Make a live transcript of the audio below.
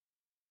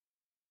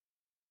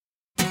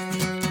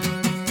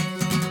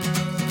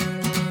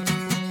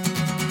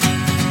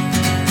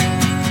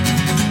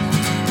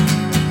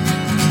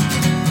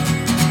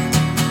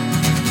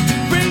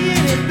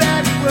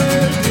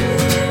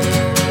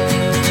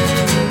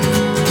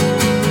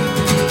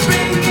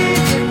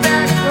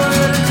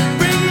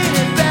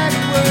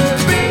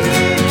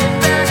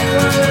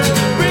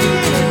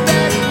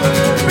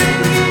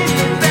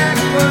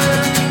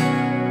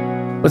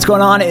What's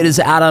going on? It is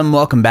Adam.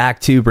 Welcome back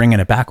to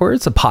Bringing It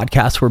Backwards, a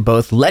podcast where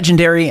both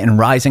legendary and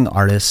rising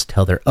artists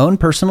tell their own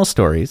personal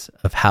stories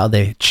of how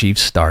they achieved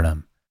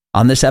stardom.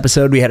 On this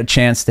episode, we had a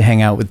chance to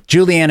hang out with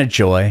Julianna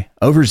Joy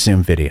over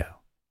Zoom video.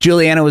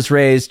 Julianna was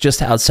raised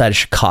just outside of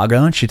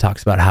Chicago, and she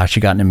talks about how she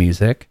got into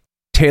music.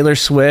 Taylor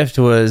Swift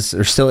was,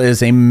 or still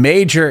is, a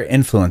major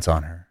influence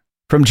on her.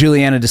 From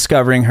Julianna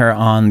discovering her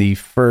on the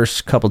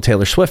first couple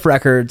Taylor Swift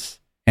records,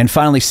 and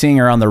finally seeing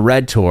her on the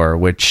Red Tour,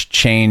 which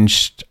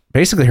changed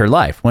basically her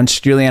life.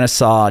 Once Julianna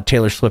saw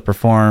Taylor Swift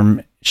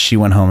perform, she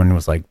went home and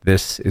was like,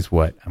 this is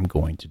what I'm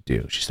going to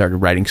do. She started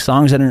writing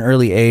songs at an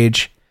early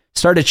age,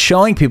 started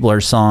showing people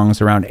her songs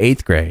around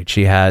 8th grade.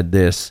 She had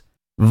this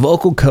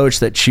vocal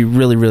coach that she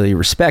really, really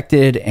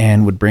respected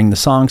and would bring the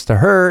songs to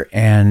her,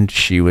 and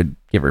she would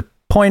give her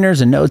pointers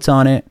and notes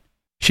on it.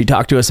 She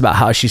talked to us about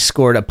how she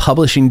scored a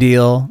publishing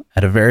deal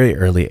at a very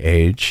early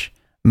age,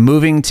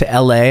 moving to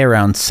LA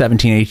around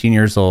 17, 18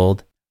 years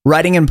old,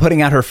 writing and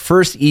putting out her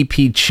first EP,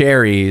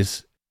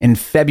 Cherries, in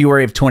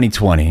February of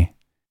 2020.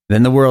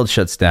 Then the world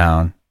shuts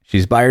down.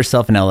 She's by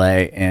herself in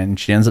LA, and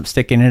she ends up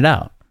sticking it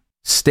out.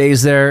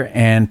 Stays there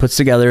and puts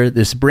together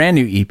this brand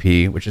new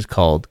EP, which is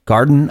called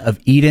Garden of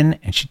Eden,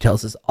 and she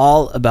tells us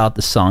all about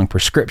the song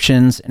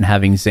Prescriptions and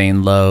having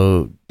Zane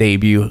Lowe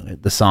debut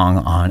the song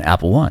on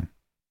Apple One.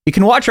 You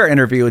can watch our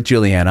interview with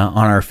Julianna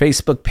on our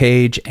Facebook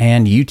page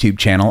and YouTube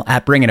channel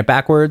at Bringing It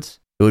Backwards.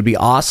 It would be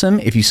awesome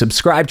if you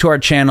subscribe to our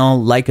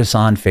channel, like us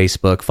on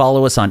Facebook,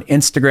 follow us on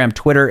Instagram,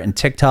 Twitter, and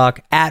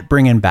TikTok at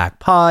Bringing Back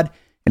Pod.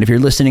 And if you're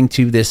listening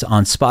to this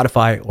on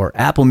Spotify or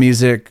Apple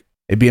Music,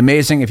 it'd be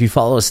amazing if you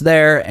follow us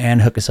there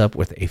and hook us up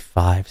with a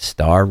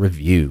 5-star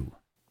review.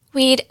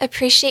 We'd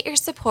appreciate your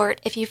support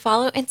if you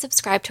follow and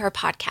subscribe to our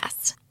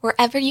podcast,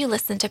 wherever you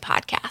listen to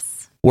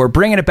podcasts. We're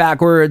Bringing It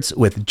Backwards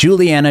with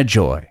Julianna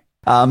Joy.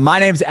 My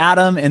name's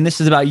Adam, and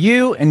this is about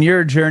you and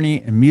your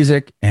journey in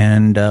music,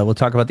 and we'll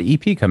talk about the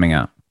EP coming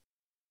out.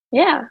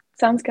 Yeah,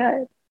 sounds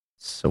good.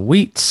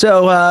 Sweet.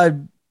 So,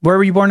 where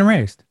were you born and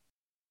raised?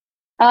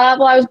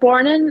 Well, I was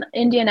born in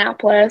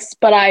Indianapolis,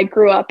 but I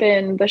grew up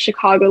in the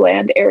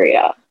Chicagoland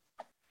area.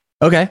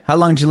 Okay. How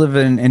long did you live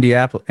in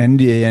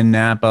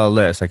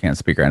Indianapolis? I can't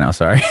speak right now.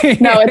 Sorry.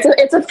 No,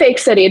 it's a fake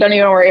city. Don't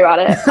even worry about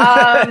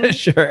it.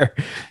 Sure.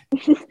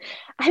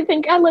 I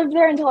think I lived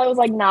there until I was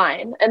like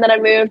 9. And then I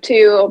moved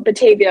to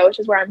Batavia, which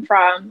is where I'm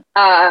from,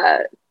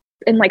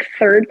 in like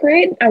 3rd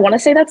grade. I want to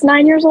say that's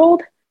 9 years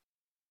old.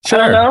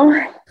 Sure. I don't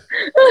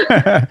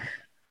know.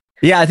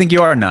 Yeah, I think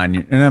you are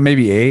 9.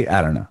 Maybe 8.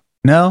 I don't know.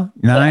 No,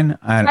 9.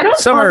 I don't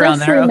somewhere around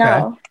there. Okay.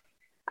 Know.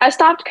 I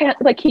stopped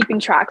keeping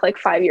track like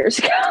 5 years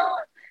ago.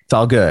 It's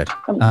all good.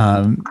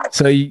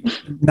 So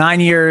 9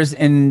 years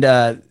in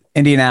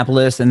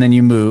Indianapolis, and then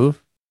you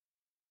move.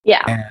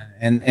 Yeah.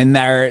 And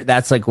there,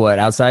 that's like what,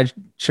 outside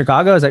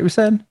Chicago? Is that what you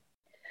said?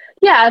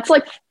 Yeah,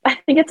 I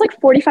think it's like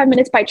 45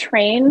 minutes by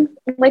train,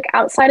 like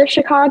outside of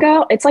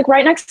Chicago. It's like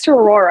right next to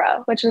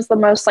Aurora, which is the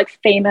most like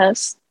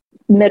famous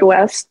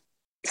Midwest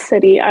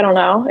city. I don't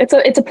know.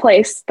 It's a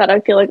place that I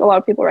feel like a lot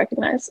of people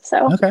recognize.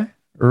 So okay,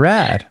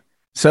 rad.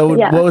 So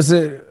yeah. What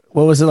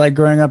was it like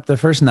growing up the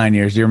first 9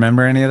 years? Do you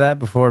remember any of that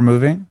before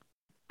moving?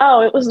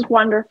 Oh, it was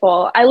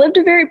wonderful. I lived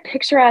a very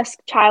picturesque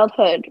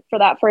childhood for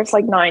that first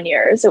like 9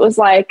 years. It was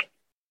like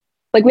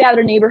we had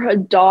a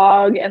neighborhood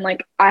dog, and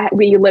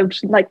we lived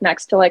like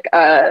next to like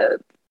a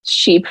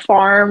sheep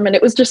farm, and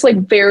it was just like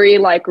very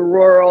like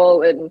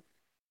rural, and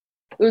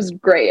it was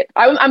great.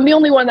 I'm the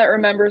only one that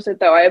remembers it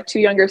though. I have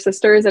 2 younger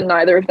sisters, and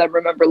neither of them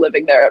remember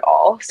living there at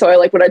all. So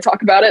when I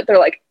talk about it, they're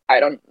like, I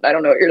don't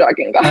know what you're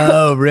talking about.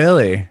 Oh,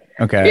 really?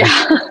 Okay.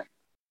 Yeah.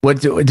 Why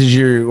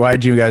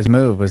did you guys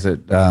move? Was it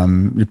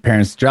your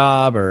parents'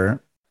 job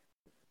or?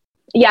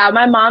 Yeah,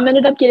 my mom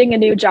ended up getting a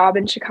new job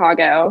in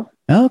Chicago.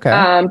 Oh,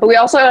 okay. But we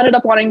also ended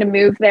up wanting to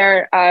move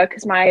there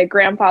because my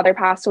grandfather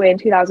passed away in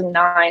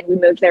 2009. We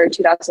moved there in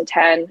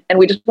 2010, and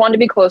we just wanted to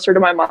be closer to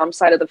my mom's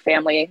side of the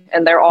family,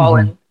 and they're all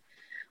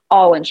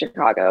in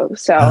Chicago.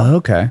 So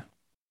okay.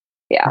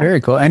 Yeah.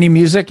 Very cool. Any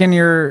music in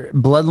your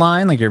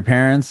bloodline, like your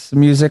parents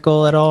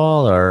musical at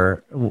all,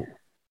 or?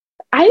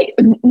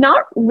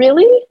 Not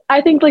really.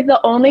 I think like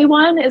the only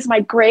one is my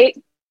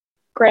great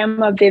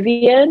grandma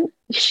Vivian.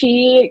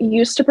 She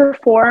used to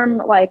perform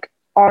like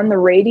on the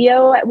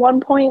radio at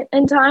one point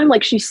in time.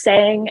 Like she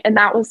sang, and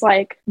that was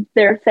like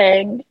their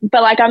thing.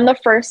 But like I'm the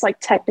first like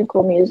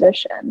technical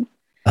musician.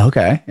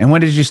 Okay. And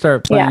when did you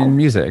start playing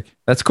music?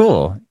 That's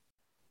cool.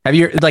 Have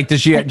you do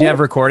you have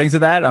recordings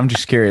of that? I'm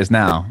just curious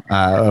now.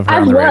 Of her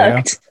on the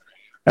radio.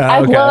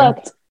 I've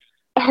looked.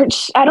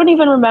 I don't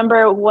even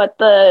remember what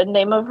the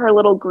name of her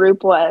little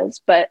group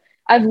was, but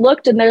I've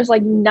looked and there's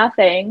like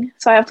nothing.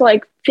 So I have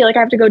to feel like I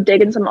have to go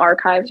dig in some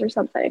archives or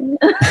something.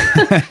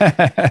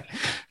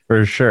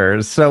 For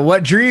sure. So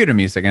what drew you to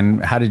music,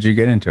 and how did you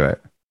get into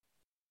it?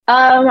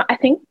 I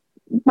think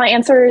my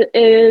answer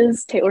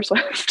is Taylor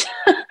Swift.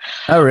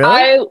 Oh,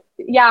 really?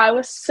 I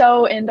was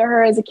so into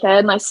her as a kid,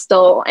 and I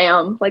still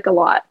am like a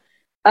lot.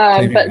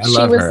 But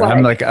she was her.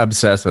 I'm like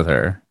obsessed with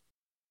her.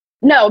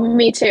 No,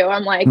 me too.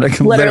 I'm like, Like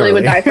literally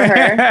would die for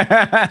her.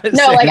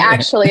 No, Same like here.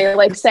 actually,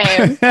 like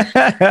same.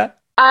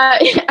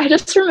 I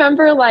just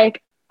remember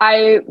like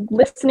I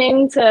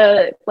listening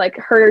to like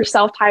her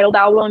self-titled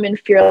album and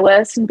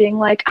Fearless and being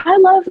like, I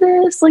love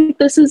this. Like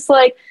this is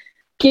like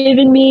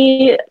giving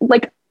me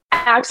like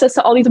access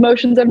to all these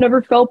emotions I've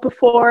never felt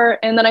before.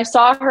 And then I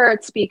saw her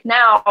at Speak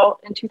Now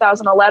in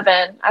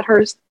 2011 at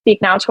her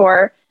Speak Now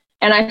tour,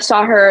 and I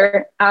saw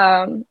her.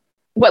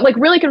 What like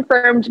really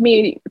confirmed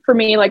me for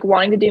me like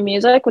wanting to do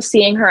music was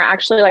seeing her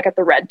actually like at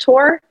the Red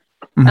tour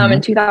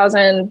in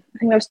 2000. I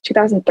think that was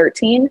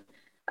 2013.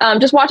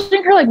 Just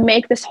watching her like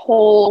make this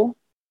whole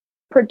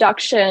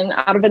production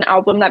out of an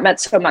album that meant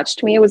so much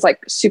to me was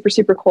like super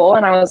super cool,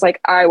 and I was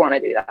like, I want to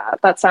do that.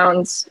 That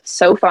sounds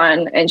so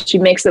fun, and she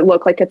makes it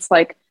look like it's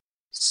like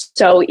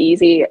so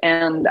easy,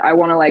 and I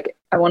want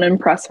to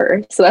impress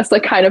her. So that's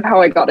like kind of how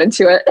I got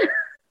into it.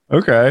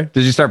 Okay.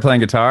 Did you start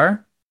playing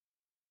guitar?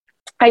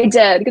 I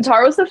did.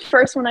 Guitar was the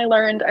first one I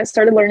learned. I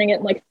started learning it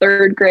in like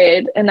third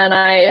grade, and then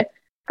I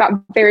got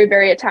very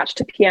very attached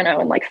to piano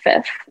in like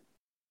fifth.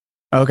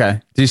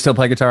 Okay. Do you still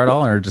play guitar at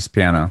all or just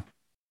piano?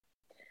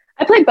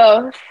 I play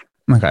both.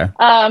 Okay.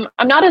 I'm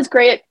not as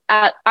great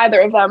at either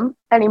of them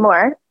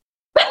anymore.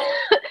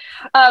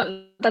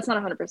 That's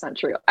not 100%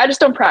 true. I just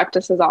don't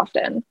practice as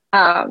often.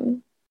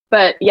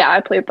 But yeah,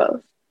 I play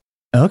both.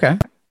 Okay.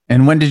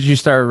 And when did you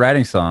start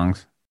writing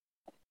songs?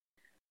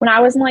 When I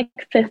was in like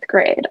fifth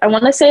grade, I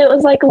want to say it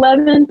was like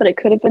 11, but it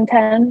could have been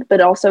 10, but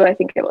also I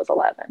think it was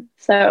 11.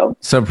 So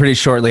pretty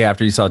shortly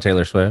after you saw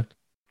Taylor Swift?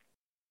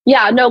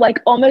 Yeah, no, like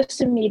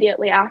almost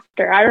immediately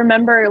after. I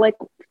remember like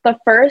the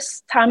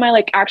first time I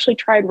like actually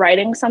tried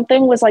writing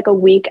something was like a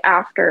week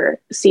after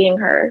seeing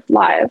her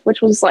live,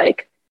 which was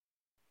like,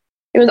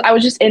 I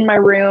was just in my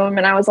room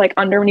and I was like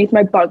underneath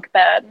my bunk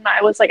bed, and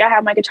I was like, I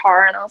had my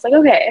guitar and I was like,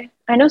 okay,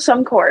 I know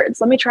some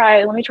chords. Let me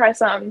try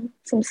some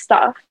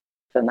stuff.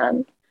 And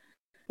then,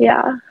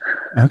 yeah.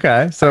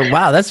 Okay. So,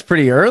 wow, that's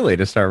pretty early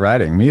to start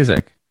writing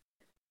music.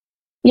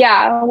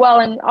 Yeah. Well,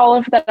 and all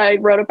of that I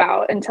wrote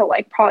about until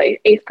like probably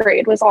eighth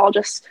grade was all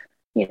just,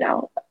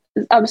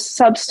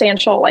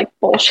 substantial like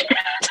bullshit.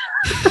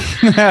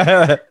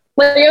 Like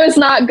it was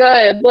not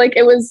good. Like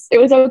it was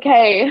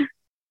okay.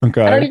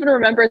 Okay. I don't even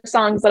remember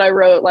songs that I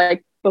wrote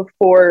like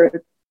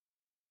before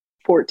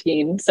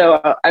 14.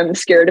 So I'm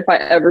scared if I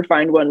ever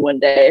find one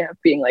day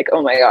of being like,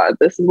 oh my God,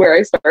 this is where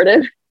I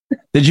started.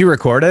 Did you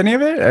record any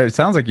of it? It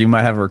sounds like you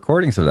might have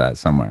recordings of that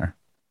somewhere.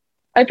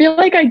 I feel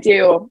like I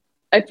do.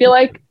 I feel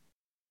like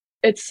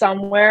it's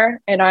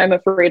somewhere and I'm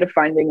afraid of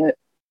finding it.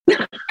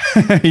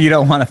 You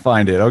don't want to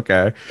find it.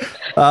 Okay.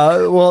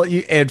 Well,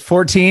 at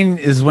 14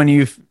 is when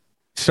you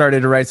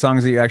started to write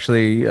songs that you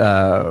actually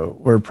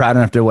were proud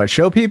enough to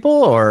show people,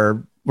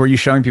 or were you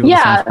showing people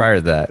the songs prior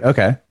to that?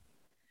 Okay.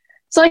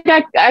 So like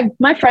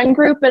my friend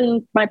group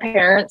and my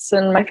parents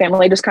and my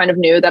family just kind of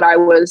knew that I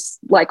was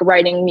like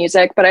writing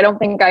music, but I don't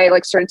think I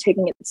like started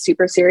taking it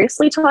super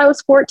seriously till I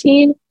was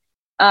 14,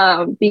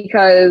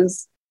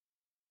 because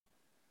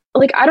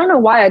like I don't know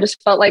why, I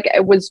just felt like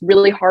it was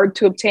really hard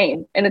to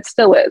obtain, and it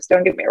still is,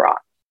 don't get me wrong.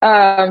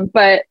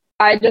 But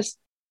I just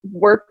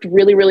worked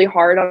really really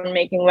hard on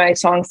making my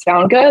songs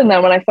sound good, and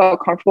then when I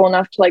felt comfortable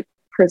enough to like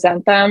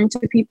present them to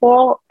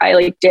people, I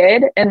like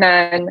did. And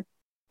then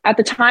at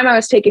the time I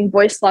was taking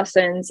voice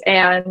lessons,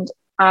 and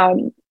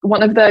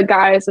one of the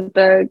guys at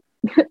the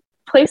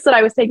place that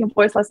I was taking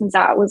voice lessons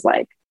at was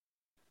like,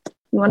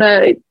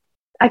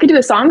 I could do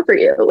a song for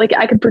you, like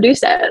I could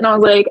produce it. And I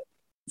was like,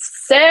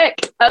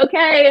 sick,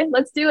 okay,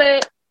 let's do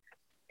it.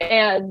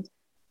 And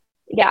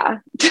yeah.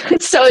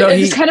 so it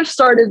just kind of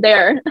started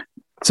there.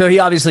 So he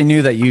obviously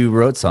knew that you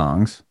wrote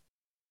songs.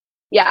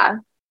 Yeah.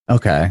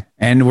 Okay.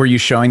 And were you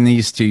showing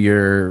these to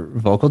your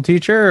vocal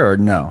teacher or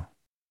no?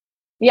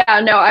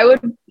 Yeah, no, I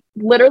would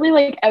literally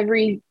like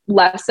every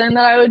lesson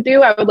that I would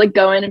do, I would like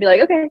go in and be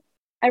like, okay,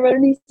 I wrote a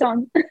new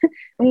song.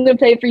 I'm gonna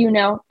play it for you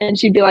now. And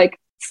she'd be like,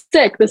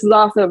 sick, this is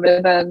awesome.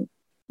 And then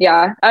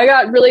yeah, I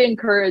got really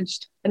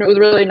encouraged, and it was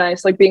really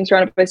nice like being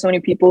surrounded by so many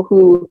people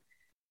who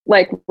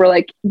like were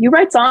like, you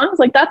write songs,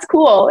 like that's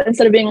cool,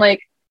 instead of being like,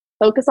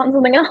 focus on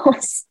something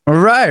else.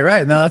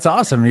 Right. No, that's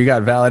awesome. You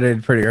got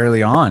validated pretty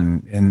early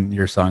on in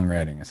your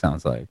songwriting, it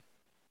sounds like.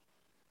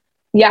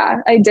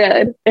 Yeah, I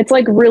did. It's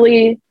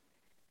really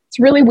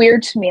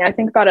weird to me. I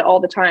think about it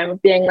all the time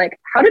of being like,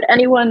 how did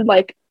anyone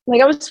like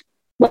I was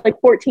like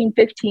 14,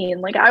 15,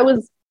 like I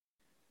was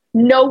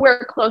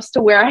nowhere close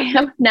to where I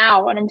am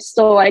now, and I'm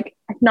still like,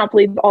 I cannot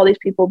believe all these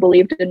people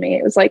believed in me.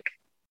 It was like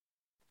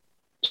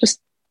just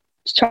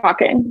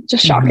shocking.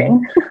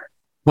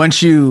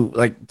 Once you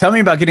tell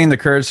me about getting the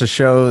courage to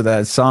show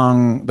that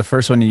song, the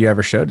first one you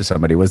ever showed to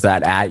somebody, was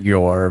that at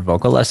your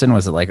vocal lesson?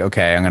 Was it like,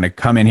 okay, I'm going to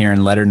come in here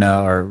and let her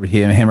know, or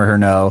him or her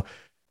know,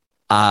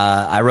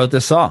 I wrote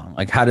this song?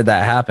 Like, how did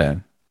that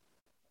happen?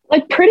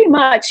 Like pretty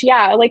much,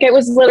 yeah. Like it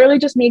was literally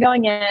just me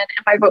going in, and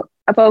my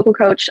vocal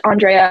coach,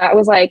 Andrea, I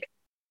was like,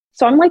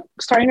 so I'm like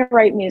starting to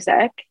write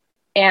music,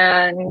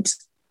 and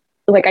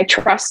like I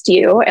trust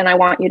you, and I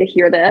want you to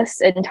hear this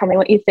and tell me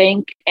what you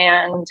think.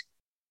 And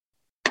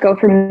go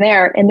from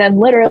there. And then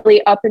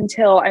literally up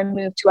until I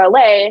moved to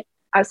LA,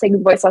 I was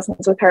taking voice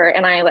lessons with her,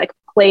 and I like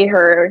played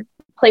her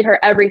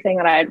everything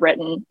that I had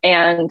written.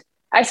 And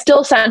I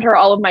still send her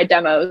all of my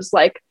demos,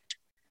 like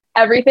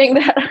everything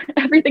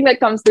that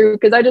comes through,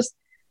 because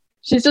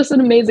she's just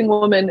an amazing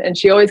woman, and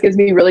she always gives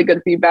me really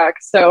good feedback.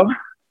 So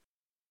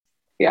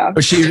yeah.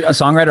 Was she a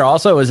songwriter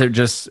also? Was it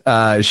just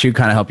she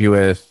kind of help you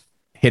with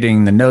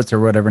hitting the notes or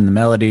whatever in the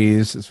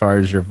melodies as far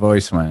as your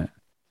voice went?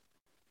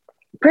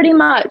 Pretty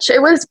much.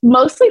 It was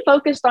mostly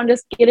focused on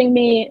just getting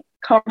me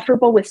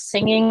comfortable with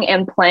singing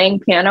and playing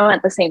piano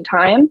at the same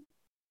time.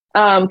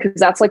 Because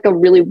that's like a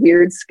really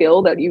weird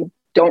skill that you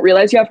don't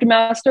realize you have to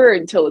master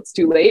until it's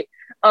too late.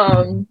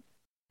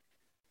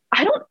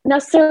 I don't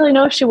necessarily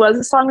know if she was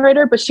a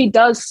songwriter, but she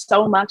does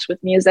so much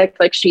with music.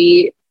 Like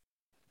she,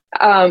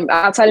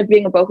 outside of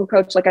being a vocal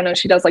coach, like I know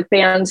she does like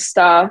band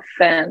stuff,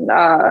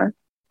 and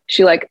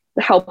she like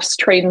helps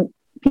train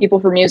people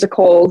for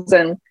musicals,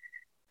 and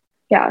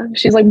yeah,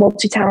 she's like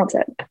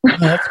multi-talented. Oh,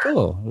 that's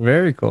cool.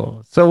 Very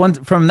cool. So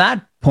from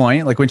that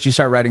point, like once you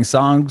start writing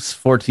songs,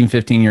 14,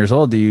 15 years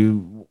old,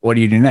 what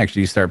do you do next?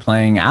 Do you start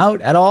playing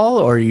out at all,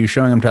 or are you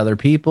showing them to other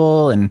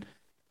people? And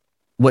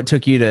what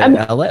took you to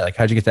LA? Like,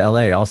 how'd you get to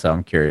LA also?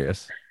 I'm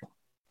curious.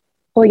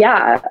 Well,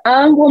 yeah.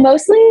 Well,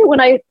 mostly when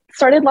I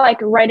started like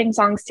writing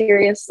songs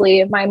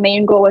seriously, my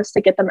main goal was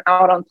to get them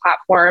out on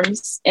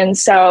platforms. And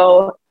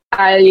so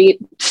I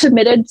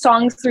submitted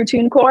songs through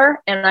TuneCore,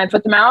 and I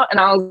put them out, and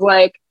I was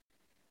like,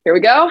 here we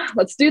go,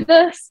 let's do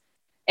this.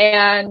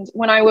 And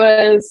when I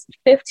was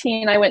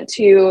 15, I went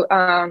to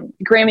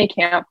Grammy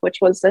Camp, which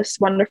was this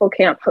wonderful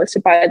camp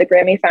hosted by the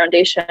Grammy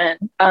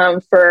Foundation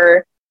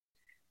for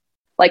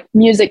like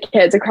music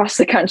kids across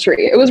the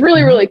country. It was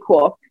really, really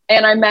cool.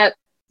 And I met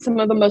some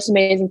of the most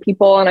amazing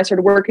people, and I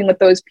started working with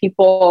those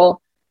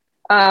people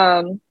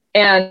and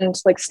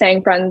like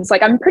staying friends.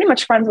 Like I'm pretty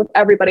much friends with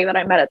everybody that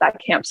I met at that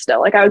camp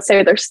still. Like I would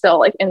say they're still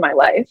like in my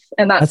life.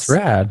 And that's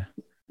rad.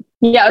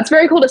 Yeah, it's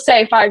very cool to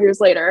say 5 years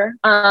later.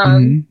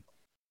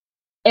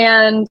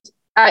 And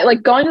I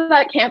like going to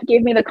that camp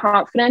gave me the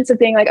confidence of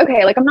being like,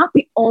 okay, like I'm not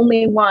the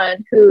only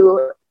one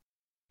who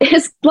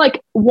is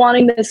like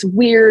wanting this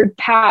weird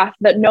path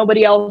that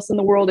nobody else in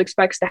the world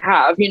expects to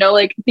have, you know,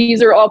 like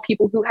these are all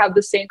people who have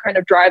the same kind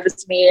of drive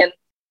as me. And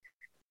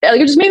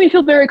like, it just made me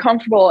feel very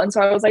comfortable. And so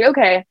I was like,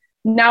 okay,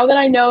 now that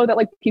I know that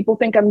like people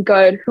think I'm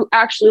good, who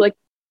actually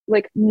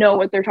like know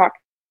what they're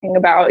talking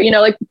about, you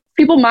know, like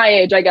people my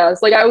age, I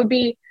guess, like I would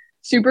be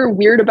super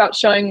weird about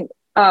showing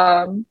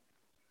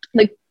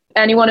like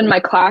anyone in my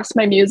class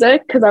my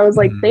music, because I was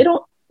like, they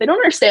don't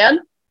understand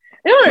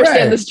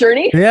this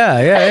journey.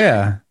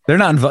 Yeah they're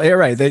not involved. Yeah,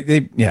 right.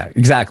 They yeah,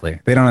 exactly,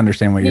 they don't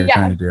understand what you're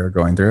trying to do or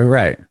going through,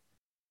 right?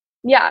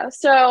 Yeah,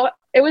 so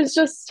it was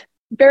just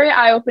very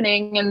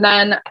eye-opening. And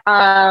then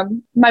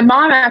my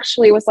mom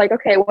actually was like,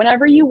 okay,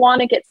 whenever you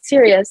want to get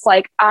serious,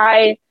 like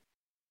I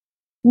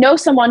know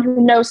someone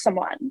who knows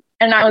someone.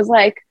 And I was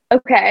like,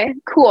 okay,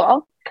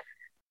 cool,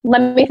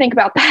 let me think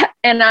about that.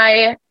 And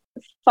I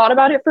thought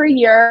about it for a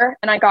year,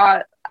 and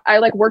I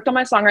like worked on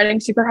my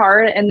songwriting super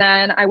hard. And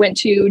then I went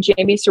to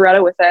Jamie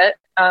Soretta with it.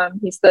 I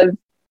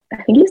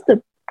think he's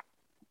the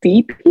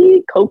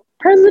VP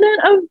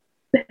co-president of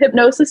the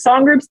Hypnosis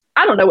Song Groups.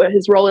 I don't know what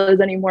his role is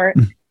anymore.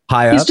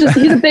 High he's up.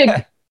 He's a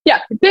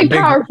big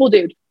powerful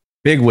dude.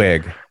 Big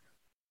wig.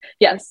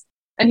 Yes.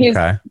 And he's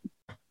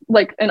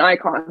like an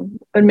icon,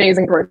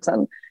 amazing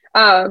person.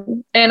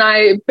 And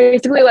I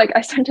basically I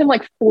sent him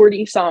like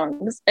 40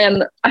 songs,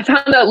 and I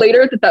found out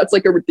later that that's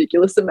like a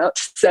ridiculous amount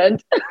to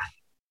send.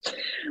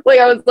 Like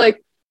I was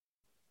like,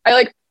 I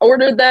like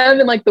ordered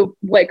them in like the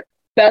like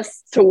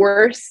best to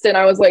worst, and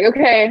I was like,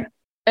 okay.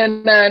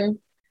 And then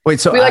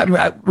wait, so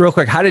real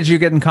quick, how did you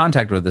get in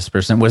contact with this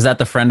person? Was that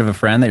the friend of a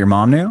friend that your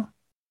mom knew?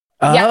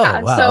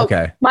 Yeah. Wow, so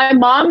okay. My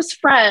mom's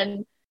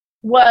friend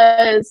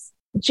was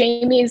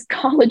Jamie's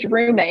college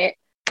roommate.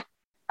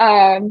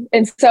 And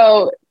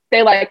so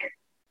they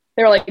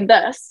were like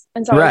this.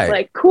 And so I was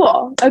like,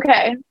 cool.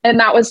 Okay. And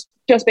that was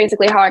just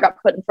basically how I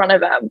got put in front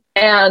of him.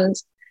 And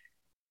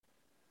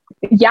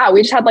yeah,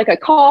 we just had like a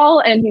call,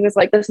 and he was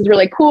like, this is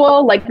really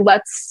cool. Like,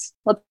 let's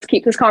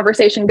keep this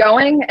conversation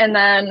going. And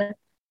then,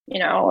 you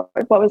know,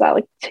 what was that,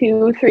 like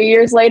 2-3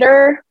 years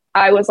later,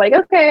 I was like,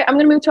 okay, I'm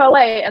going to move to LA.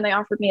 And they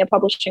offered me a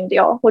publishing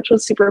deal, which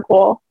was super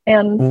cool.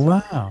 And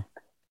wow.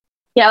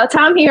 Yeah, that's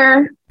how I'm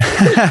here.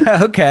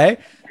 Okay.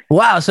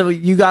 Wow. So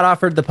you got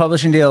offered the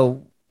publishing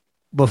deal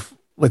with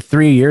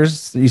 3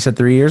 years? You said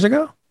 3 years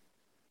ago?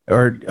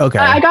 Or okay.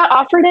 I got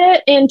offered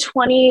it in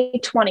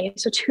 2020,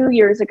 so 2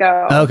 years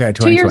ago. Okay,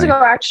 2 years ago,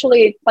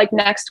 actually, like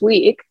next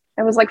week.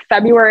 It was like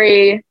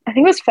February. I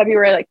think it was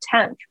February like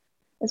 10th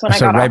is when I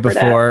got offered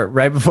it.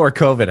 Right before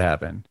COVID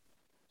happened.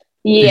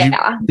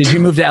 Yeah. Did you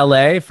move to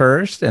LA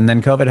first and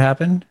then COVID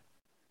happened?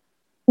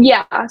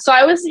 Yeah. So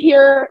I was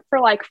here for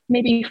like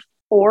maybe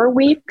 4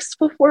 weeks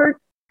before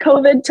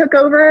COVID took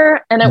over,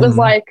 and it was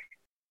like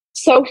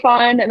so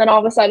fun. And then all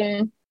of a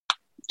sudden,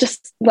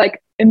 just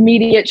like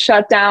immediate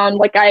shutdown.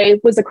 Like I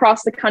was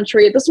across the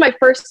country. This was my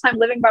first time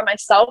living by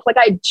myself. Like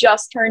I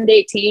just turned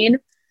 18,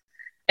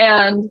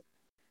 And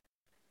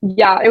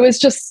yeah, it was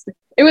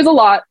a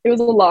lot. It was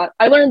a lot.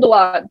 I learned a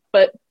lot,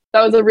 but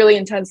that was a really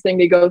intense thing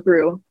to go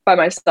through by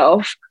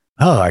myself.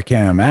 Oh, I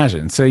can't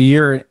imagine. So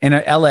you're in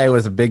LA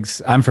was a big,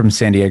 I'm from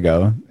San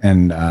Diego,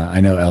 and I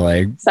know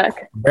LA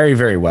Sick. very,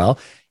 very well.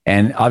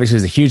 And obviously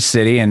it's a huge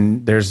city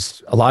and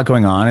there's a lot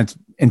going on. It's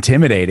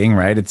intimidating,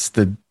 right? It's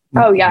the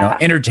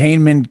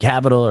entertainment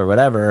capital or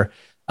whatever.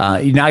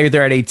 Now you're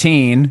there at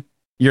 18,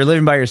 you're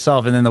living by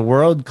yourself, and then the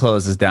world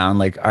closes down.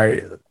 Like,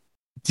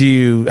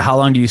 how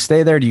long do you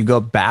stay there? Do you go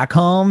back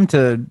home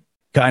to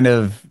kind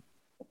of,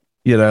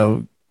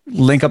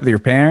 link up with your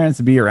parents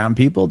and be around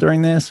people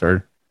during this?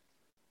 Or,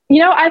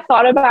 I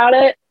thought about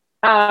it.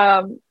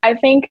 I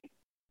think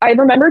I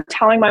remember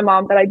telling my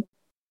mom that I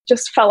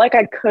just felt like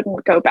I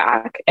couldn't go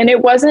back. And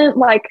it wasn't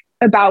like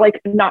about like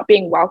not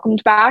being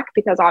welcomed back,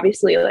 because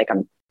obviously like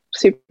I'm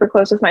super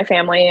close with my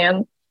family.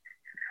 And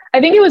I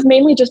think it was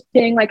mainly just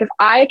being like, if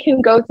I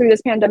can go through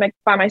this pandemic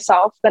by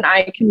myself, then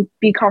I can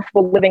be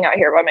comfortable living out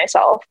here by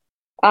myself.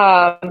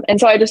 And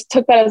so I just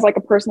took that as like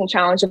a personal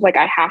challenge of like,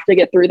 I have to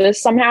get through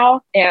this somehow.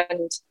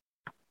 And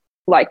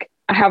like,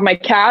 I have my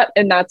cat,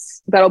 and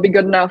that'll be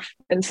good enough.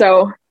 And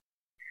so,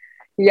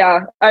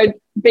 yeah, I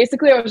was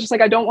just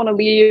like, I don't want to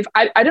leave.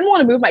 I didn't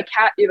want to move my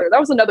cat either. That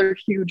was another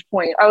huge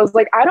point. I was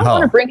like, I don't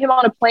want to bring him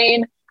on a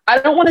plane. I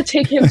don't want to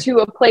take him to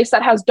a place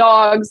that has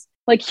dogs.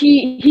 Like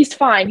he's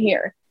fine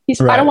here.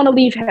 I don't want to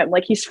leave him.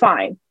 Like he's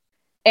fine.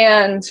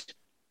 And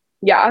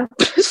yeah,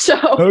 so.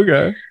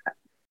 Okay.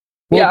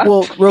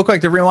 Well, real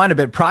quick to rewind a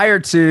bit, prior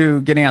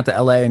to getting out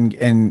to LA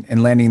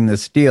and landing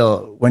this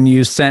deal, when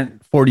you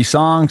sent 40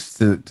 songs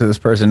to this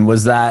person,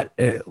 was that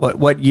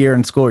what year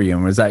in school were you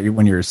in? Was that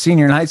when you were a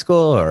senior in high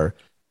school or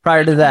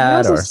prior to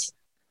that?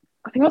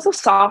 I think I was a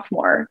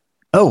sophomore.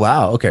 Oh,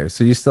 wow. Okay.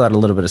 So you still had a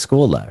little bit of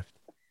school left.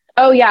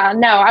 Oh yeah.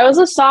 No, I was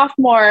a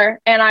sophomore,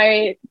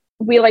 and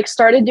we like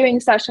started doing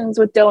sessions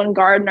with Dylan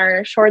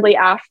Gardner shortly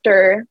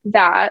after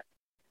that.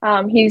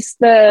 He's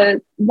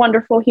the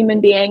wonderful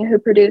human being who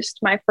produced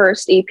my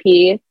first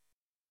EP.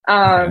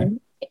 And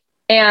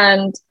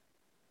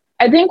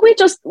I think we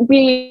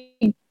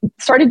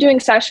started doing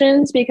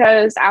sessions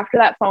because after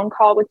that phone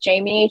call with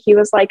Jamie, he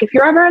was like, if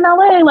you're ever in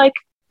LA, like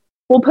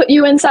we'll put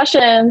you in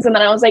sessions. And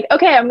then I was like,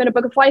 okay, I'm going to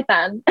book a flight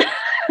then.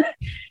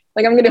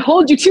 Like, I'm going to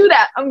hold you to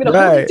that. I'm going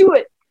to hold you to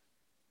it.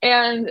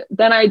 And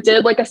then I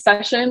did like a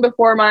session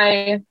before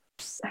I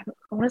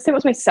want to say it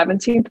was my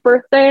 17th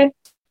birthday.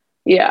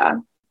 Yeah.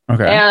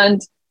 Okay. And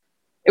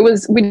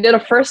we did a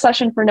first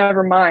session for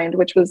Nevermind,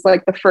 which was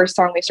like the first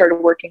song we started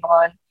working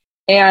on.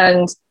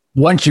 And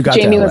once you got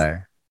Jamie to LA,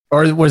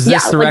 or was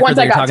this the record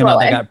that you're talking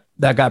about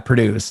that got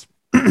produced?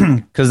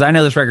 Because I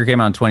know this record came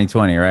out in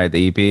 2020, right?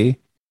 The EP.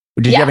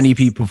 Did you have an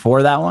EP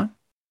before that one?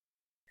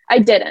 I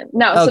didn't.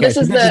 No. Okay.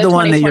 So this is the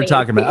one that you're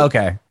talking about.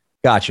 Okay.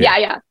 Gotcha.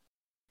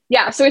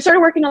 Yeah. So we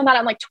started working on that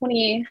in like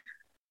I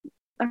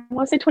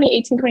want to say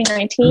 2018,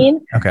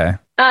 2019. Okay.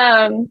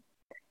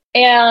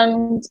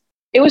 And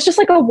it was just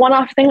like a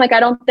one-off thing. Like, I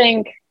don't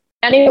think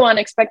anyone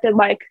expected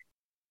like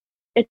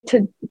it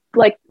to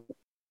like,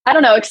 I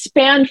don't know,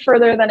 expand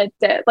further than it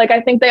did. Like,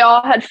 I think they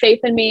all had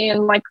faith in me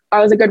and like I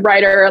was a good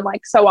writer and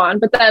like so on.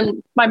 But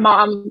then my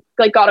mom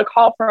like got a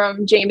call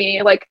from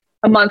Jamie like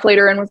a month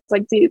later and was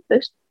like, dude,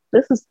 this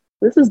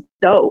is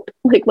dope.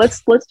 Like,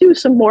 let's do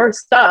some more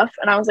stuff.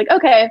 And I was like,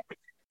 okay.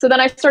 So then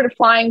I started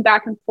flying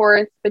back and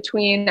forth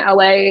between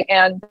LA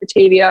and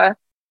Batavia.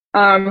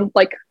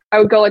 Like I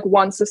would go like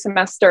once a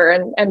semester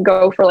and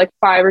go for like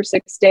 5 or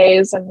 6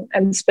 days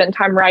and spend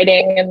time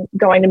writing and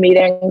going to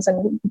meetings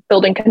and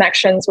building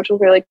connections, which was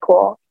really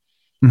cool.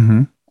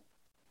 Mm-hmm.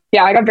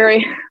 Yeah, I got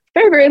very,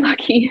 very, very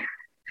lucky.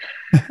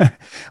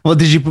 Well,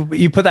 did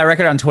you put that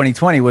record on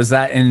 2020? Was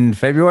that in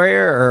February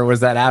or was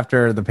that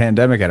after the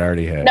pandemic had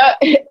already hit? No,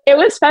 it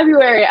was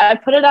February. I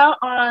put it out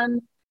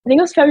on, I think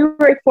it was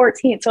February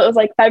 14th. So it was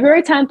like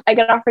February 10th, I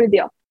get offered a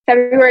deal.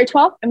 February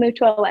 12th, I moved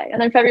to LA.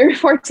 And then February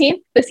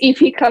 14th, this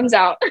EP comes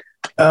out.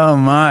 Oh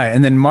my.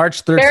 And then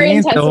March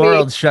 13th, the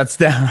world shuts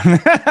down.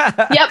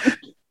 Yep.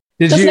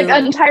 Like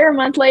an entire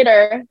month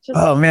later.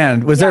 Oh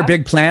man. Was there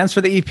big plans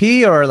for the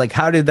EP, or like,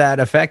 how did that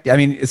affect? I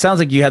mean, it sounds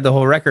like you had the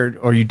whole record,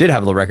 or you did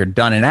have the record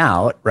done and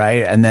out,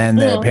 right? And then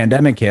the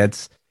pandemic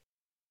hits.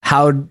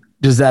 How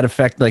does that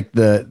affect like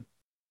the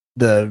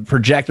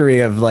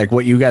trajectory of like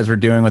what you guys were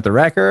doing with the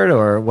record,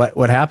 or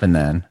what happened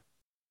then?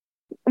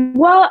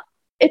 Well,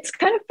 it's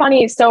kind of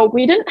funny. So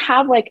we didn't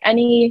have like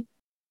any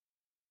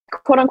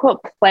quote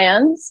unquote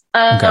plans.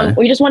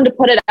 We just wanted to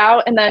put it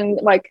out and then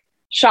like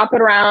shop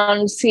it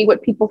around, see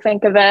what people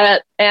think of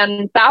it.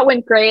 And that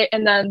went great.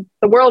 And then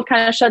the world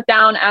kind of shut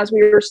down as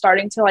we were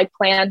starting to like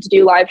plan to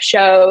do live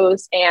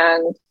shows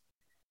and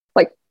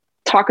like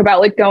talk about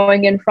like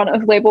going in front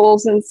of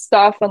labels and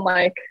stuff. And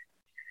like,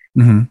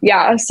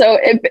 so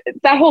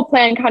that whole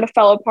plan kind of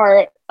fell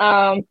apart.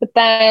 But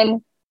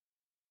then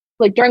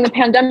like during the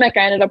pandemic,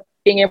 I ended up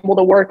being able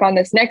to work on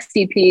this next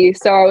EP.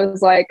 So I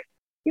was like,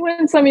 you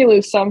win some, you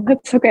lose some.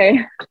 It's okay.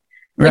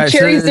 Like,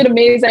 Cherries did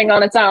amazing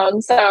on its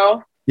own.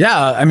 So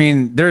Yeah, I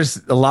mean, there's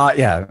a lot.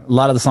 Yeah, a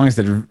lot of the songs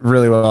did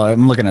really well.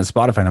 I'm looking at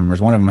Spotify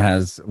numbers. One of them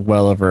has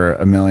well over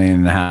 1.5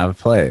 million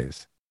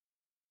plays.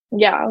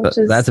 Yeah, which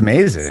That's is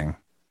amazing.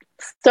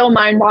 so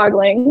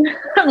mind-boggling.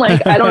 I'm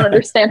like, I don't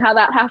understand how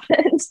that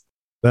happened.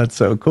 That's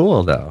so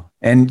cool, though.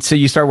 And so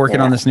you start working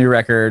on Yeah. this new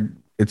record.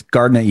 It's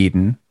Garden of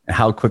Eden.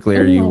 How quickly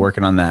are you Mhm.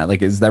 working on that?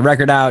 Like, is that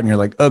record out and you're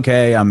like,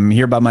 okay, I'm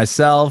here by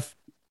myself.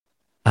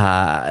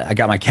 I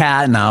got my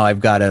cat. Now I've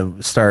got to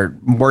start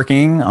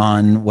working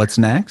on what's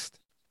next.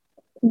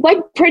 Like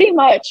pretty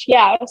much,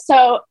 yeah.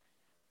 So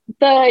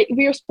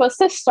we were supposed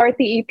to start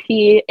the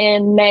EP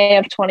in May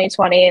of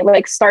 2020,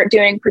 like start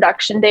doing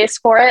production days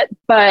for it.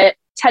 But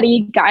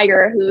Teddy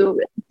Geiger,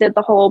 who did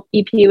the whole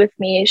EP with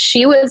me,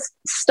 she was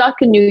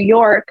stuck in New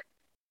York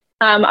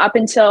up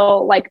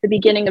until like the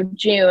beginning of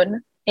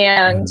June.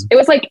 And Mhm.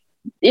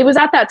 it was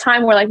at that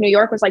time where like New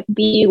York was like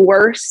the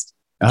worst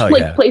Oh,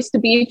 like yeah. place to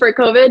be for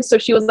COVID. So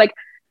she was like,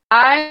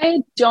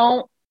 I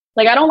don't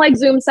like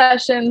Zoom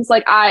sessions.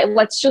 Like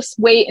let's just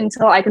wait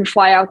until I can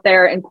fly out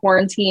there and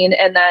quarantine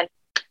and then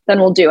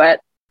we'll do it.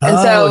 And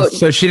Oh, so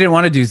so she didn't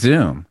want to do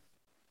Zoom.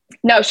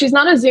 no, she's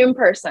not a Zoom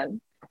person.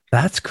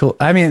 That's cool.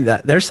 I mean,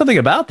 there's something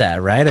about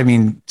that, right? I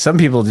mean, some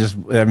people just,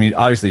 I mean,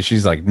 obviously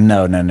she's like,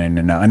 no, no, no,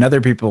 no, no. And other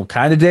people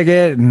kind of dig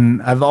it.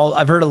 And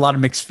I've heard a lot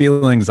of mixed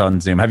feelings on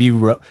Zoom.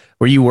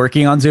 Were you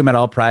working on Zoom at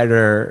all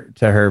prior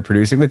to her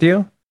producing with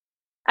you?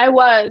 I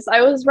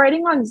was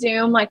writing on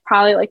Zoom like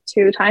probably like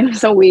 2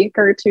 times a week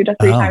or 2 to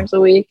 3 Oh, times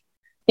a week.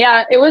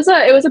 Yeah, it was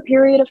a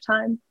period of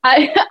time.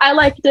 I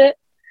liked it.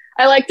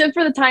 I liked it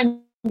for the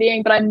time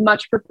being, but I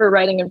much prefer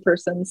writing in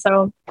person.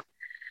 So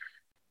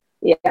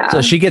so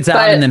yeah, she gets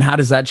out, and but then how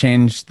does that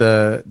change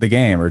the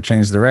game or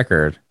change the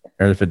record?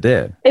 Or if it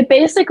did? it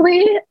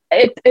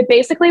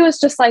basically was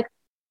just like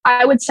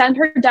I would send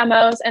her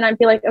demos and I'd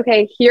be like,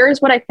 okay,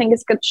 here's what I think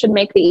is good, should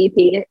make the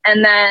EP.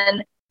 And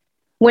then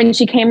when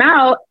she came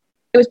out,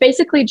 it was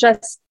basically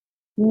just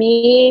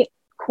me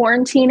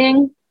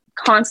quarantining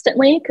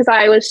constantly because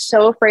I was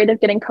so afraid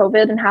of getting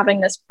COVID and having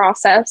this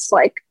process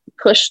like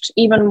pushed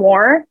even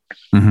more.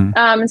 Hmm.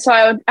 And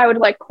so I would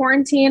like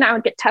quarantine, I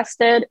would get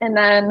tested, and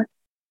then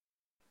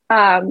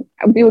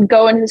we would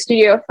go into the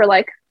studio for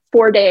like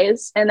 4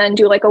 days and then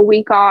do like a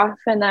week off.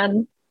 And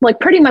then like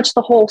pretty much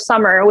the whole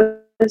summer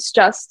was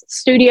just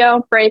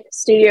studio break.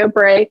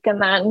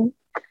 And then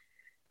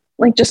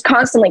like just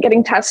constantly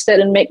getting tested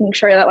and making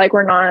sure that like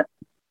we're not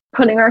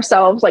putting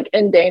ourselves like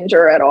in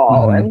danger at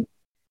all. Hmm.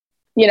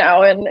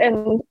 And,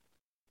 and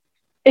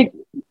it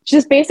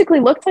just basically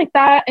looked like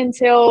that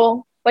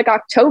until like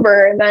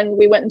October. And then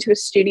we went into a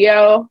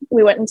studio,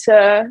 we went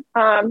into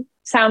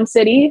Sound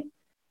City,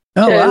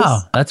 Oh, which wow.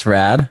 is, That's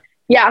rad.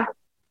 yeah,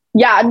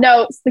 yeah,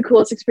 no, it's the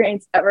coolest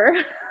experience ever.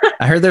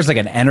 I heard there's like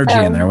an energy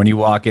in there. um, When you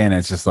walk in,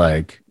 it's just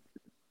like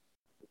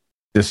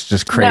just no,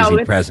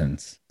 crazy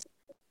presence.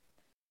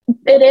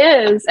 it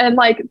is. And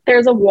like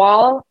there's a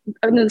wall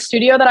in the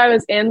studio that I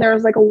was in, there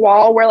was like a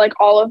wall where like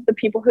all of the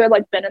people who had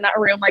like been in that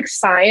room like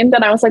signed.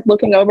 And I was like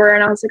looking over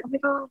and I was like, oh my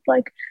God,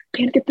 like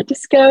Panic at the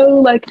Disco.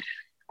 Like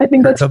I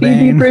think Kurt that's Phoebe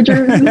Cobain.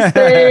 Bridgers'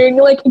 thing.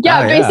 Like,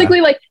 yeah, Oh, yeah.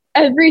 basically like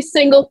every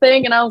single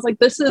thing. And I was like,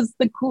 this is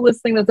the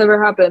coolest thing that's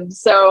ever happened.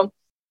 So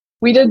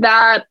we did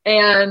that.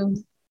 And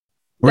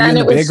Were you in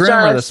then the it was big room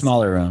or the just,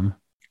 smaller room?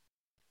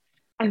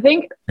 I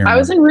think You I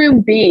was remember? in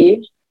room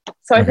B.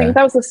 So I Okay. think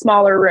that was the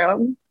smaller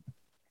room.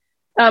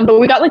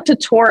 But we got like to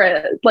tour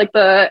it, like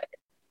the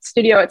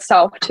studio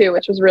itself too,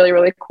 which was really,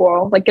 really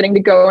cool. Like getting to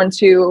go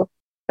into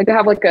like they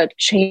have like a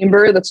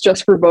chamber that's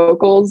just for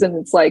vocals, and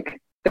it's like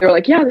they were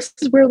like, yeah, this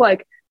is where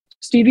like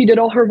Stevie did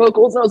all her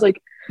vocals. And I was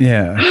like,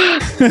 Yeah.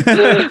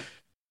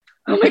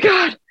 oh my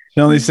God. She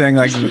only sang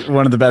like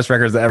one of the best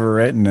records ever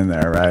written in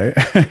there, right?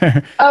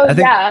 Oh I think,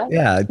 yeah.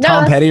 yeah. No,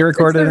 Tom Petty that's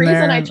recorded the in reason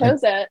there. I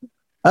chose it.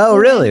 Oh,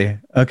 Mhm. really?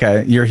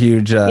 Okay. You're a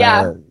huge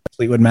Yeah,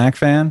 Fleetwood Mac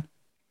fan?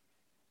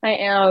 I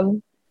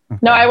am.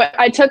 No, Okay.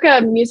 I took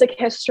a music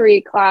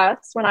history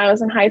class when I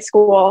was in high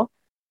school.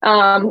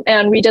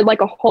 And we did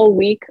like a whole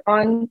week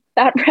on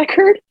that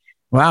record.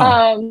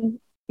 Wow. Um,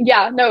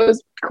 yeah, no, it was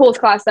the coolest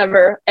class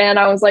ever. And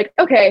I was like,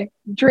 okay,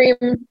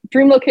 dream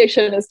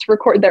location is to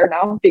record there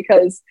now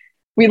because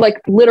we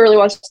like literally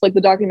watched like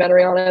the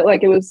documentary on it.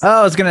 Like it was, Oh,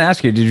 I was gonna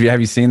ask you, have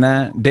you seen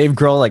that? Dave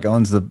Grohl like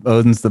owns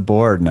the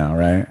board now,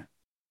 right?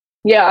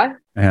 yeah,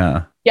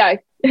 Yeah. yeah.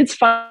 It's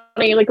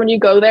funny. Like when you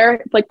go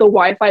there, like the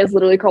Wi-Fi is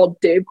literally called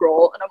Dave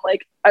Grohl, and I'm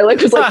like, I like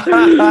was like,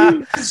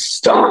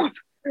 stop.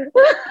 That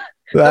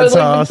was That's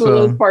like the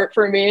coolest awesome. part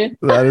for me.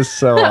 That is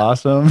so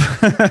awesome.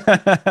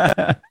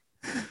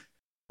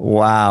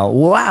 Wow.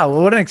 Wow.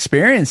 What an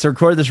experience to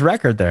record this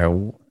record there.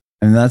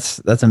 And that's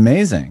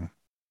amazing.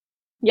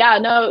 Yeah,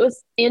 no, it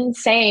was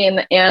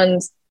insane.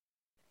 And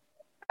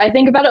I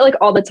think about it like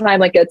all the time.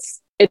 Like it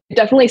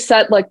definitely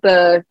set like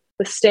the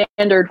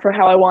standard for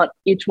how I want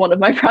each one of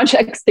my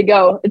projects to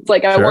go. It's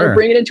like I want to Sure.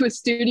 bring it into a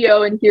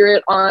studio and hear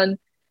it on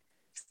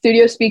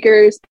studio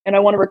speakers, and I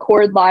want to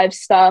record live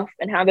stuff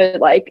and have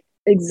it like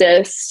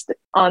exist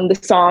on the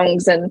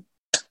songs. And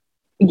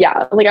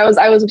yeah, like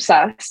I was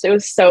obsessed. It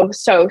was so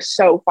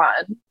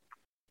fun.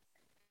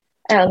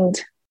 And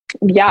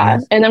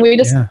and then we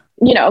just,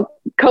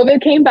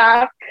 COVID came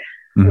back.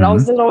 It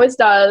always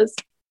does.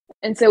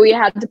 And so we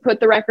had to put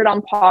the record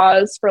on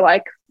pause for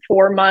like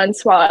 4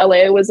 months while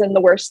LA was in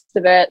the worst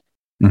of it.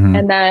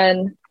 And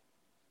then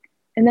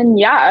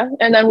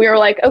we were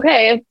like,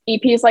 okay,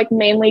 EP is like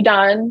mainly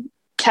done.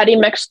 Teddy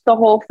mixed the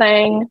whole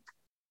thing.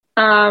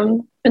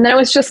 And then it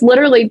was just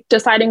literally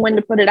deciding when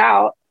to put it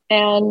out.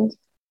 And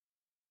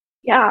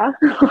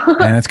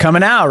and it's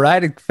coming out,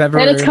 right?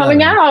 February. And it's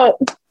coming out.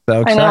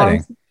 So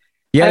exciting.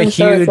 You had a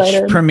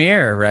huge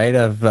premiere, right?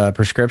 Of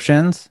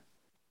Prescriptions.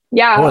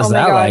 Yeah. What was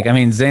that like? I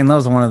mean, Zane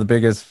Lowe's one of the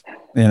biggest,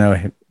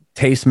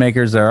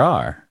 tastemakers there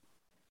are.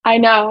 I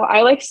know.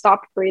 I like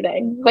stopped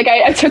breathing. Like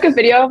I took a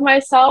video of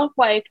myself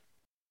like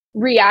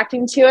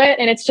reacting to it,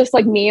 and it's just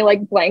like me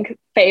like blank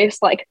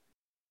face, like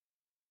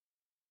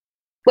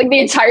the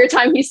entire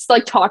time he's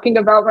like talking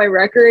about my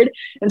record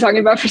and talking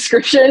about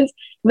Prescriptions.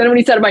 And then when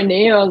he said my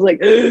name, I was like,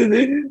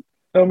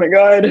 oh my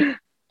God.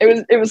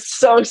 It was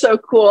so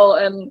cool.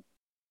 And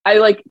I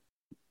like,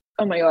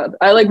 oh my God,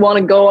 I like want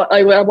to go.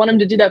 I want him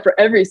to do that for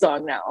every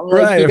song now. I'm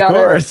like, right, of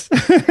course.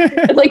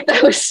 Like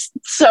that was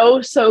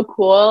so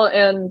cool.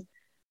 And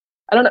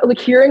I don't know,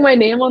 like hearing my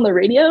name on the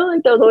radio,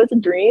 like that was always a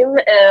dream.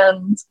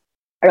 And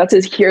I got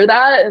to hear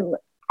that, and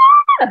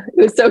it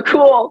was so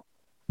cool.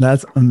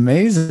 That's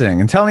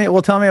amazing. And tell me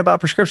about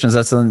Prescriptions.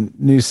 That's a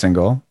new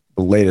single,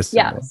 the latest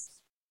single. Yes.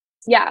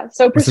 Yeah.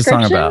 So What's the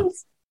song about?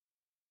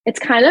 It's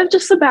kind of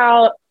just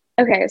about,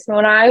 okay, so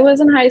when I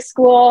was in high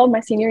school, my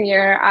senior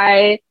year,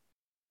 I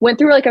went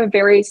through like a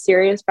very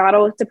serious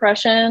battle with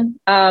depression.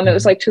 It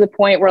was like to the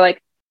point where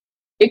like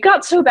it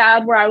got so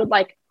bad where I would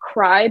like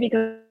cry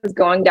because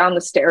going down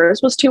the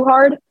stairs was too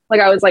hard.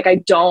 Like I was like, I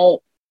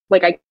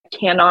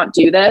cannot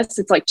do this.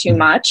 It's like too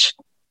much.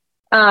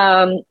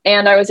 And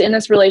I was in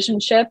this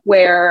relationship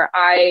where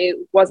I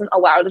wasn't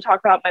allowed to talk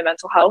about my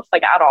mental health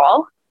like at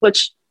all,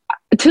 which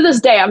to this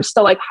day, I'm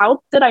still like,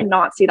 how did I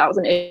not see that was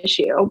an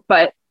issue?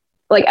 But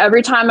like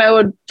every time I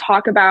would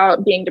talk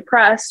about being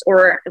depressed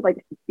or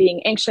like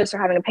being anxious or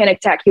having a panic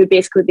attack, he would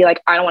basically be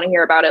like, I don't want to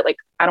hear about it. Like,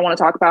 I don't want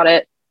to talk about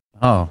it.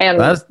 Oh,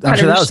 and I'm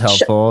sure that was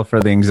helpful for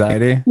the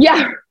anxiety.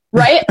 Yeah.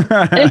 Right.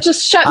 And it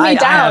just shut me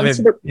down.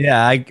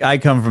 I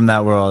come from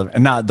that world,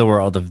 and not the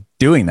world of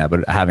doing that,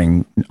 but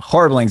having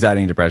horrible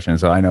anxiety and depression.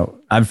 So I know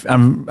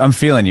I'm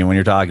feeling you when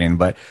you're talking,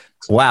 but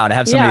wow, to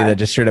have somebody that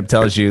just straight up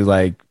tells you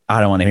like, I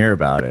don't want to hear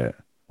about it.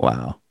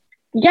 Wow.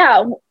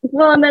 Yeah.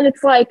 Well, and then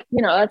it's like,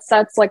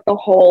 that's like the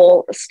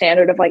whole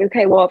standard of like,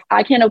 okay, well, if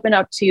I can't open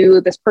up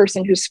to this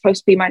person who's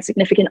supposed to be my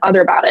significant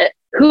other about it,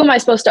 who am I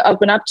supposed to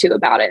open up to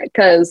about it?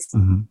 Because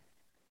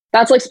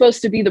that's like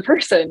supposed to be the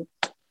person.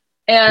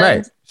 And right.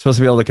 You're supposed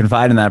to be able to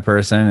confide in that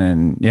person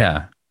and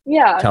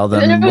tell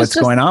them what's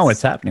going on,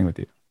 what's happening with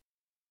you.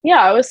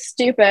 Yeah, it was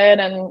stupid.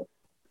 And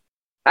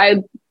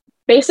I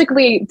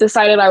basically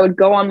decided I would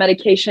go on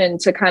medication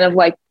to kind of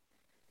like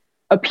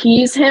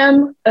appease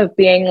him, of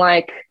being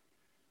like,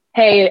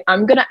 hey,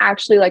 I'm going to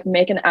actually like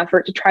make an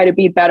effort to try to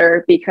be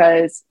better,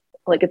 because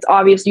like, it's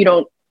obvious you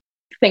don't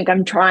think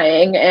I'm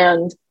trying.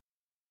 And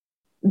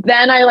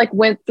then I like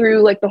went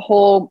through like the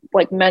whole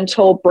like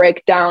mental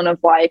breakdown of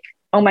like,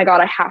 oh my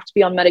God, I have to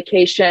be on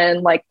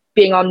medication. Like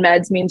being on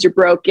meds means you're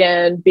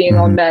broken. Being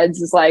on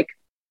meds is like,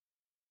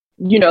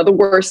 the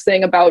worst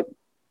thing about,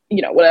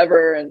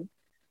 whatever. And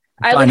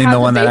finding the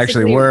one that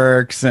actually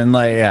works. And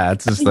like,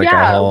 it's just like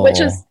a whole which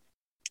is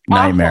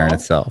nightmare awful in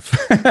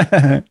itself.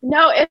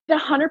 No, it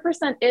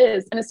 100%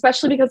 is. And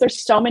especially because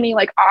there's so many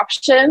like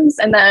options.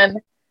 And then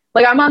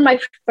like, I'm on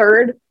my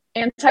third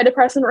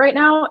antidepressant right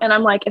now. And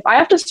I'm like, if I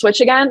have to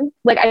switch again,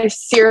 like I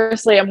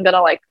seriously am going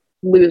to like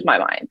lose my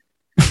mind.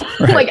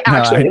 Right. Like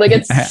actually, like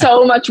it's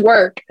so much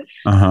work.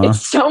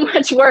 It's so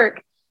much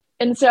work.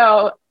 And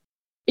so,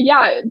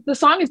 the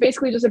song is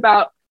basically just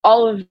about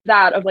all of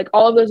that, of like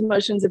all of those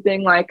emotions of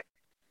being like,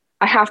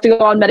 I have to go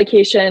on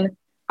medication.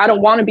 I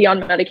don't want to be on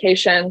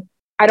medication.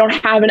 I don't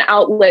have an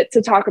outlet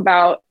to talk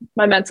about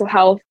my mental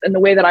health in the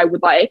way that I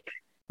would like.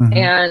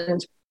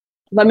 And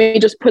let me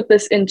just put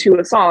this into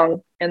a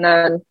song. And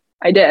then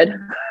I did.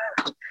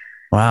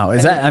 Wow.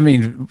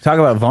 Talk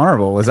about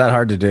vulnerable. Was that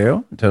hard to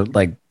do, to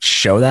like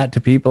show that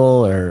to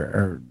people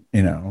or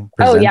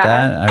present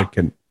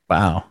that?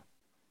 Wow.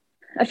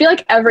 I feel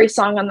like every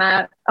song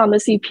on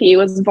this EP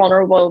was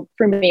vulnerable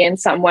for me in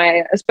some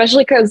way,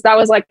 especially because that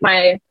was like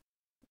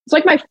it's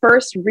like my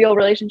first real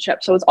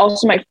relationship. So it's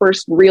also my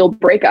first real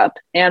breakup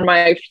and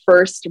my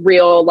first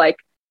real, like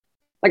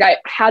I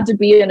had to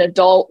be an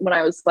adult when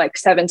I was like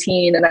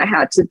 17, and I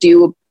had to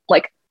do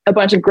like a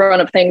bunch of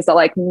grown up things that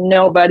like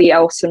nobody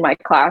else in my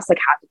class like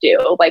had to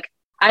do. Like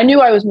I knew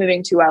I was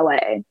moving to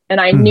LA,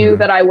 and I knew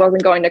that I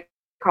wasn't going to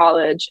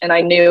college, and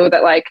I knew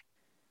that like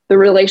the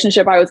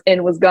relationship I was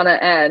in was gonna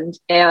end.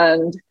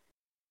 And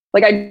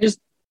like, I just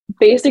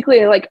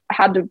basically like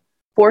had to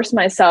force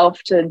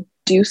myself to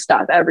do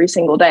stuff every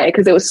single day.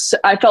 Cause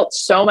I felt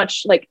so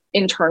much like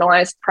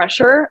internalized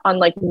pressure on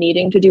like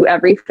needing to do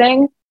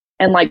everything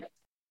and like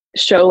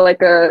show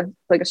like a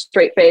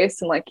straight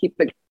face and like keep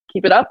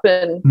it up.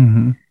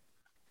 And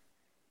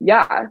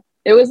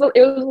it was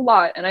a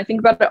lot. And I think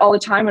about it all the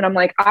time and I'm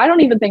like, I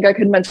don't even think I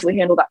could mentally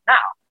handle that now.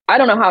 I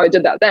don't know how I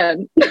did that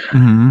then.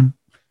 Mm-hmm.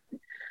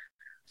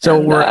 So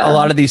And, were a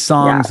lot of these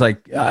songs yeah.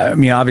 like, I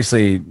mean,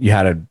 obviously you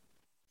had to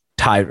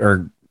type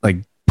or like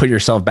put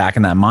yourself back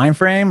in that mind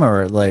frame,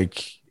 or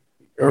like,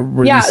 or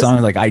were Yeah, these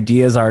songs like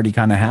ideas already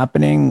kind of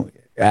happening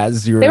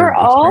as you they were were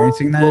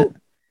experiencing all, that?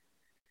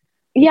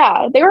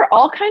 yeah, they were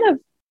all kind of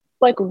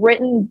like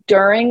written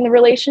during the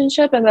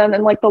relationship and then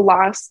in like the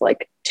last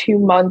like 2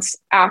 months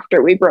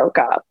after we broke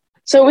up.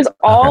 So it was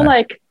all Okay.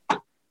 like,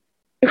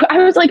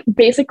 I was like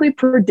basically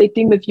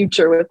predicting the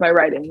future with my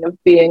writing of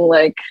being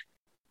like,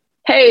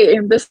 hey,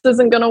 this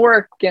isn't going to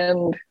work.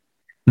 And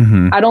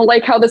Mm-hmm. I don't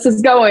like how this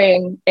is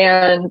going.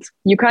 And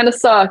you kind of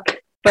suck.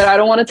 But I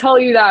don't want to tell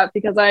you that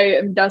because I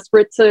am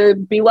desperate to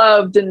be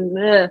loved.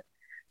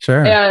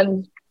 Sure.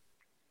 And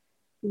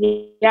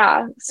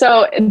yeah.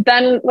 So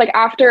then, like,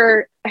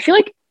 after, I feel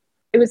like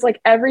it was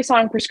like every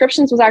song,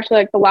 Prescriptions was actually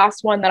like the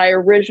last one that I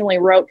originally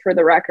wrote for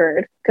the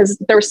record because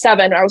there were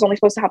 7 and I was only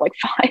supposed to have like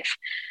 5.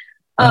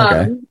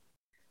 Okay.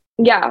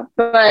 Yeah.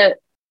 But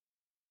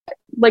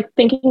like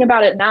thinking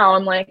about it now,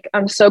 I'm like,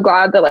 I'm so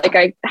glad that like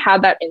I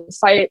had that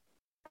insight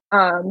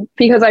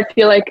because I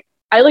feel like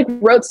I like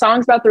wrote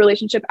songs about the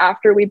relationship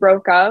after we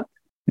broke up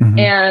Mm-hmm.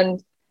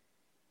 and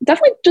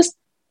definitely just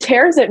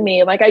tears at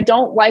me. Like I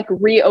don't like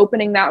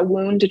reopening that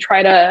wound to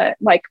try to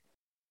like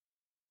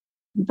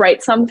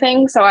write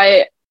something. So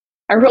I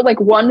wrote like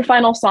one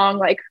final song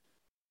like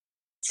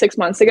 6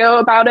 months ago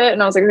about it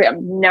and I was like, okay,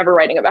 I'm never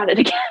writing about it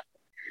again.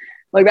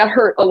 Like that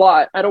hurt a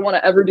lot. I don't want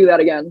to ever do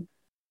that again.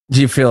 Do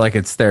you feel like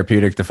it's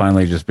therapeutic to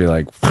finally just be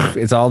like,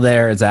 it's all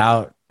there, it's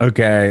out.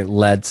 Okay,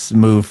 let's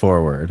move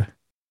forward.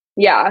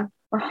 Yeah,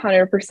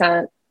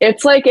 100%.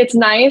 It's like, it's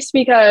nice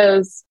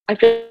because I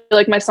feel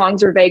like my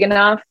songs are vague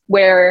enough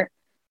where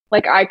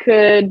like I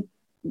could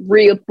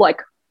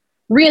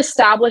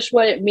reestablish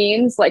what it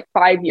means like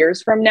 5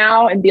 years from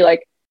now and be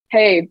like,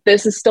 hey,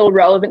 this is still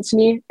relevant to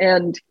me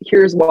and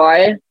here's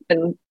why,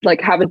 and like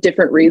have a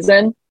different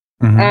reason.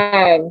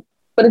 Mm-hmm.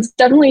 But it's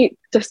definitely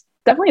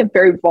a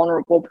very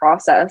vulnerable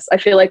process. I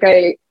feel like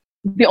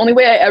the only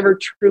way I ever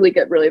truly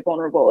get really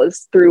vulnerable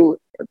is through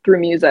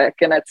music.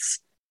 And it's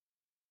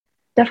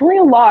definitely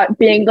a lot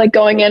being like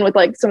going in with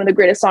like some of the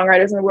greatest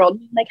songwriters in the world.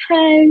 Like,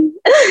 hey,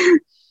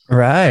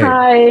 Right.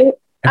 hi.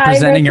 And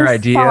presenting your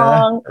idea.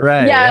 Song.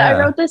 Right. Yeah, I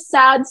wrote this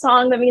sad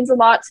song that means a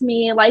lot to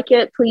me. Like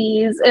it,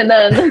 please. And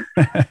then,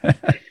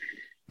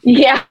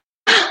 yeah.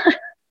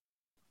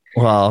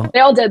 Well, they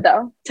all did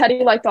though.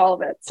 Teddy liked all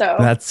of it. So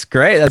that's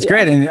great. That's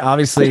great. And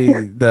obviously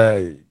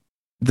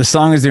the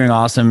song is doing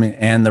awesome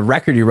and the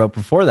record you wrote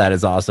before that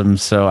is awesome.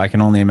 So I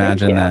can only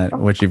imagine that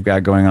what you've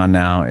got going on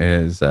now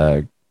is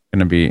going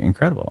to be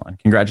incredible. And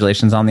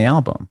congratulations on the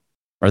album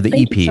or the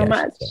Thank EP. you so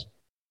much.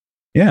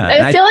 Yeah.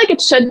 I feel like it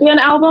should be an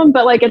album,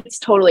 but like it's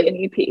totally an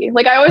EP.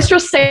 Like I always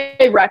just say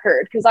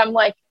record because I'm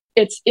like,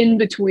 it's in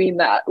between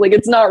that. Like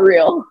it's not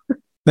real.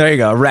 There you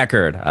go.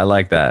 Record. I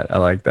like that.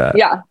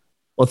 Yeah.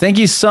 Well, thank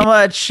you so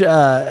much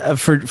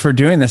for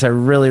doing this. I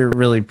really,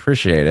 really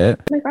appreciate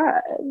it. Oh my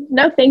God.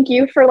 No, thank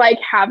you for like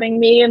having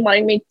me and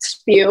letting me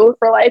spew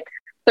for like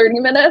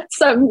 30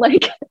 minutes. I'm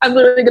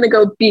literally going to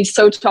go be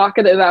so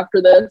talkative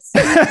after this.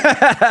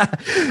 I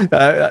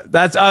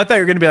thought you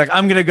were going to be like,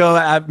 I'm going to go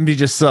and be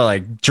just so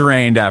like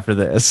drained after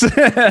this.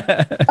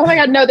 Oh my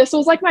God. No, this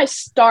was like my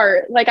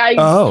start. Like I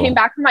came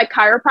back from my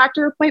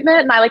chiropractor appointment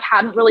and I like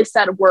hadn't really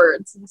said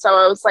words. And so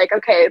I was like,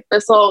 okay,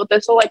 this will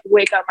like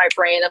wake up my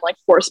brain and like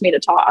force me to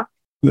talk.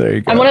 There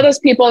you go. I'm one of those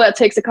people that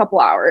takes a couple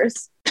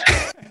hours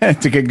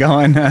to get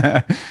going.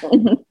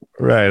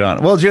 Right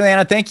on. Well,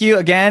 Julianna, thank you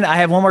again. I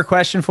have one more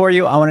question for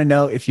you. I want to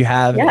know if you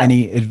have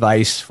any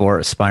advice for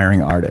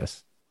aspiring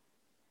artists.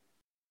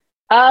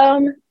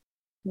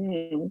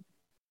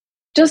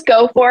 Just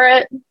go for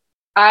it.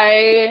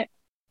 I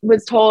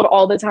was told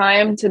all the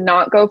time to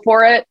not go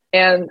for it,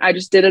 and I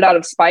just did it out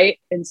of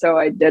spite, and so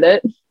I did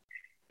it.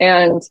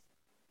 And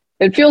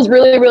it feels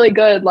really, really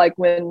good, like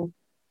when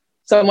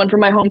someone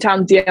from my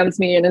hometown DMs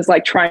me and is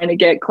like trying to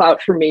get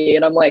clout from me,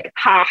 and I'm like,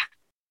 ha,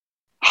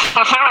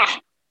 ha, ha.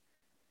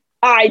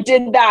 I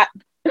did that.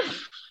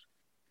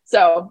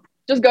 So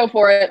just go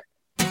for it.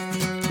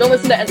 Don't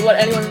listen to what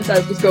anyone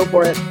says. Just go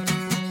for it.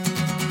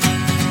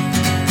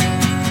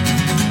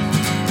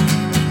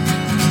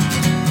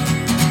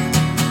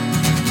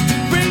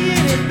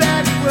 Bringing it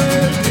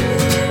backwards.